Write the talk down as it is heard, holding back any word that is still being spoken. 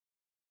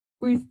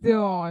We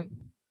still on.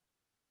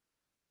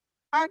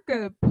 I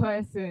got a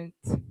present.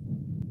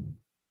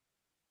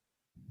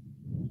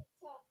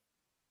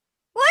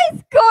 What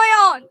is going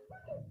on?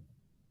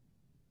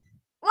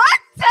 What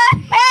the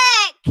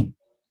heck?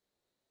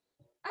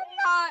 I'm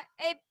not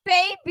a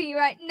baby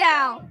right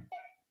now.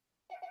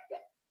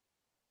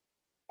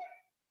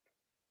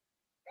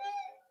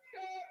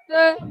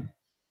 The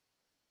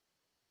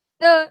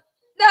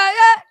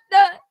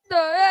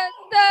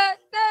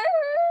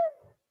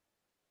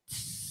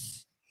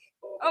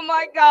Oh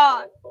my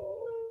god.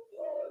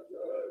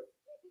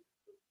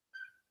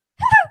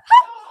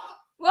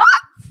 What?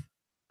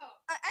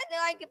 I don't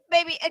like a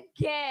baby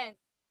again.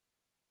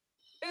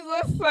 It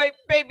looks like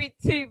baby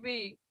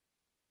TV.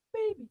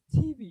 Baby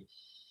TV.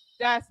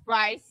 That's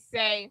why I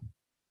say.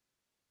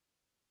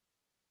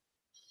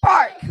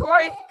 Bark,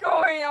 what is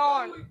going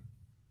on?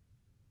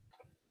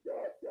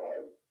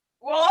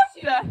 What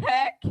the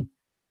heck?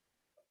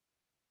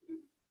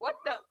 What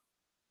the?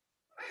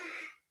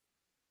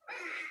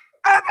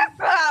 Oh, that's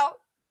loud.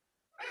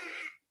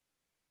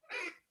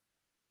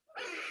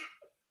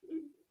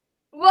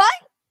 What?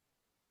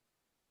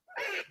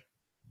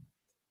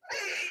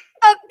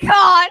 Oh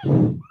god.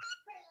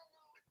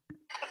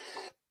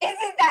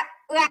 Isn't that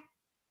loud?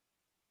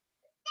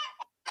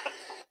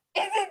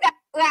 Isn't that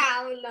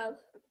loud enough?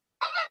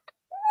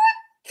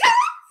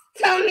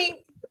 Tell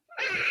me.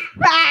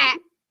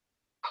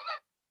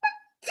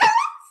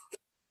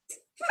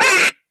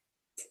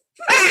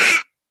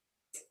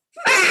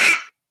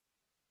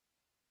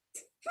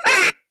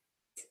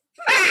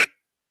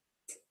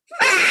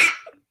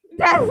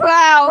 That's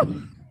loud.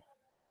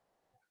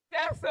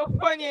 That's so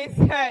funny as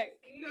heck.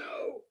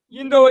 No.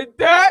 You know what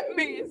that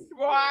means,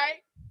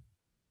 right?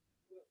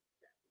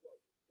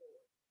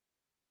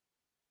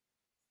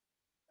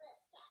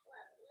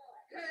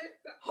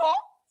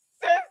 Huh?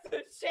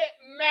 Censorship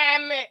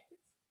mammoth.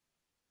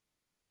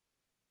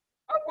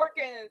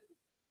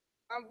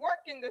 I'm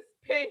working this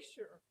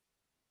picture.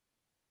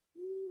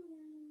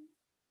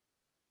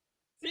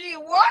 See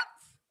what?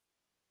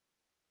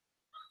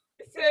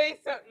 Say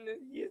something to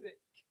music.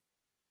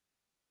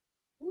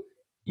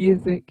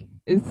 Music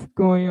is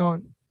going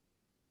on.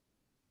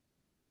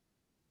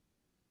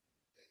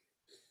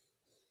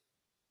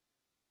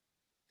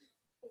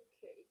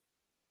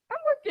 I'm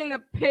working a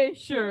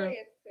picture.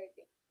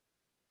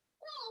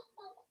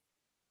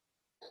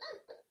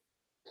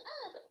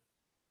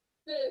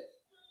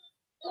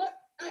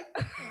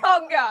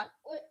 Oh god.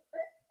 Where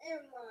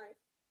am I?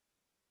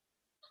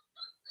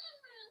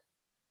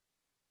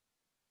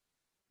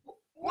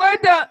 Where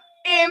the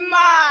am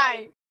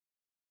I?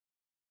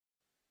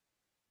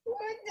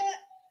 Where the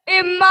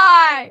Am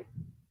I?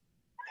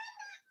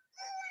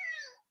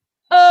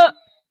 Are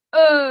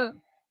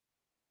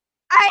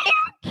you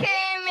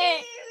kidding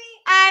me?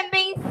 I'm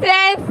being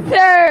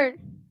censored.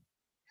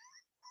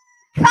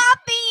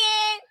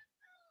 Copying.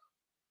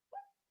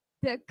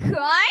 The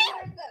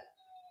crime?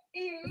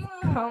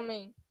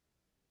 Coming.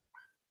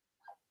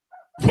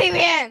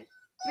 TVN.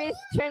 Miss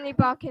Trinity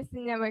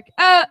Broadcasting Network.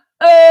 Are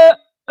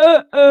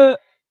Are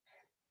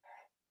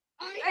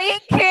you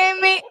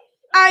kidding me?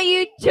 Are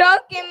you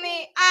joking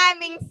me? I'm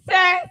being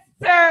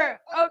censored.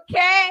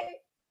 Okay?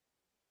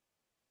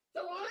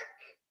 Oh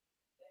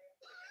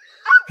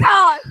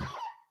God.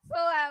 So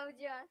loud,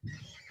 John.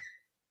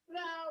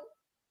 No.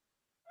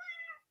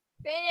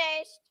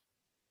 Finished.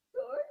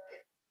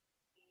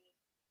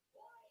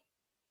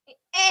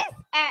 It's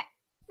at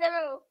 7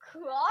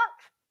 o'clock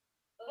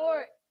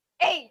or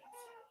 8.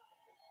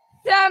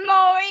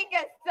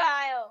 Samoiga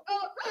style.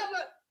 Oh, I'm a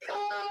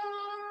car.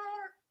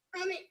 I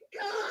mean,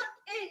 car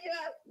is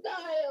a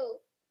style.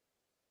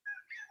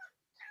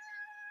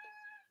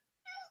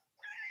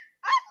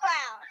 I'm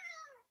loud.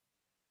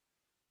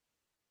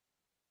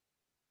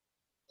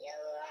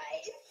 You're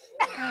right.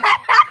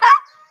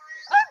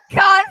 Oh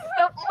God,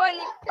 the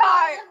funny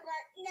part.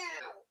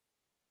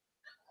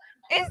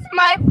 It's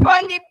my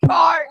funny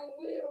part.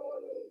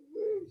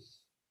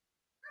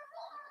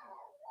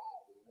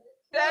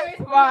 That's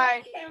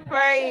why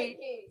Frey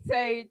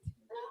said.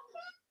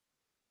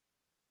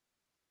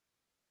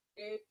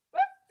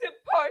 Let's do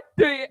part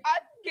 3.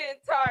 I'm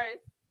getting tired.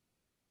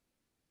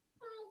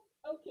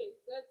 Okay,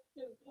 let's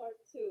do part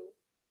 2.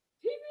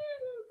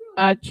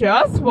 I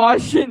just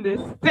watching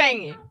this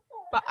thing,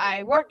 but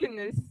I work in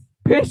this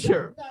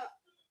picture.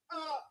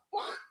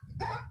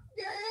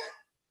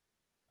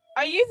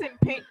 I'm using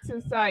paint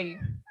society.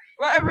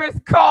 Whatever it's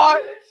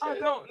called, I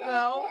don't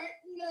know.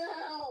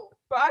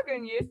 But I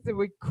can use the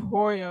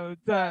recording of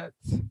that.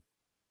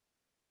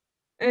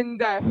 And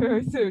that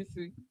hurts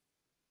seriously.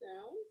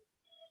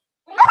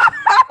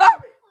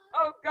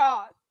 Oh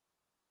God.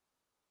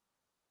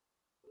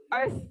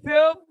 I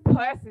still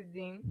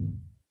pressing.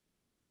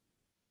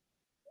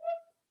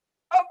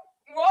 Oh,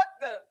 what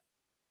the?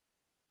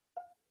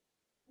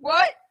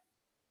 What?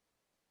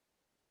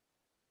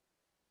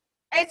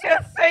 I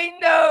just say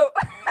no.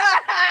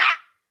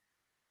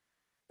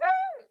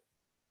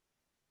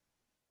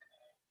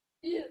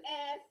 You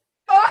ass.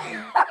 Oh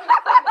my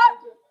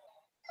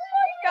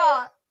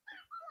God.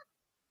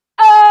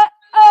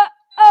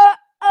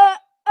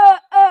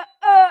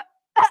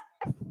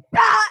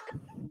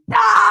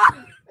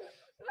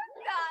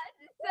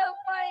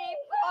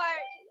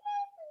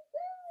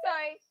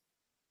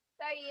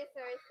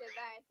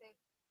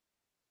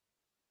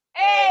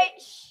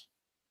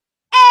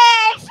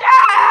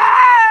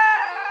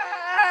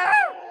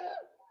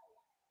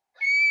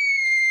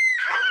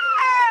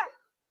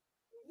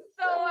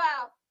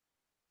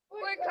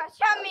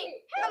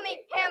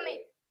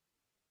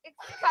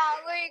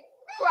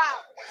 wow.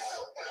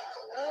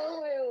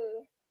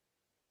 Oh.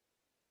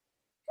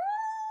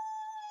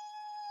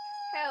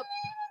 Help.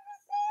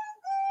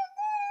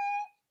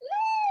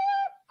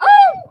 Oh!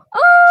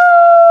 Oh!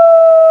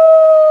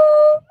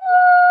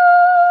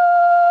 Oh!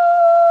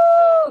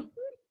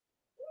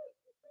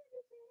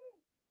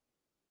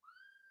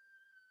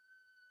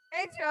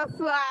 It's just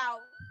loud.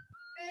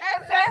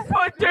 And then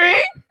for 3.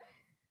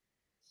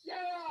 Yeah.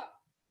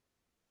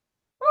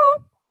 Oh!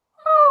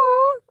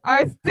 Oh!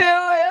 I still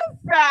am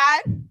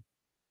sad.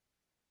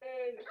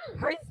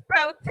 I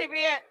spelled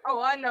TBN.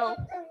 Oh, I know.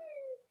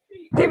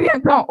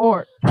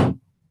 TBN.org.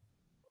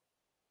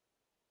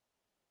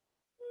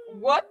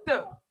 What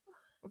the?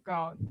 Oh,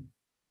 God.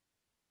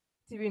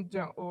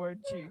 TBN.org.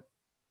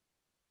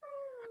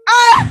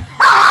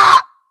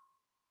 Ah!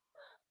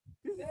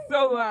 This is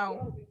so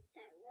loud.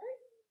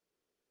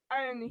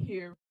 I didn't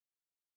hear.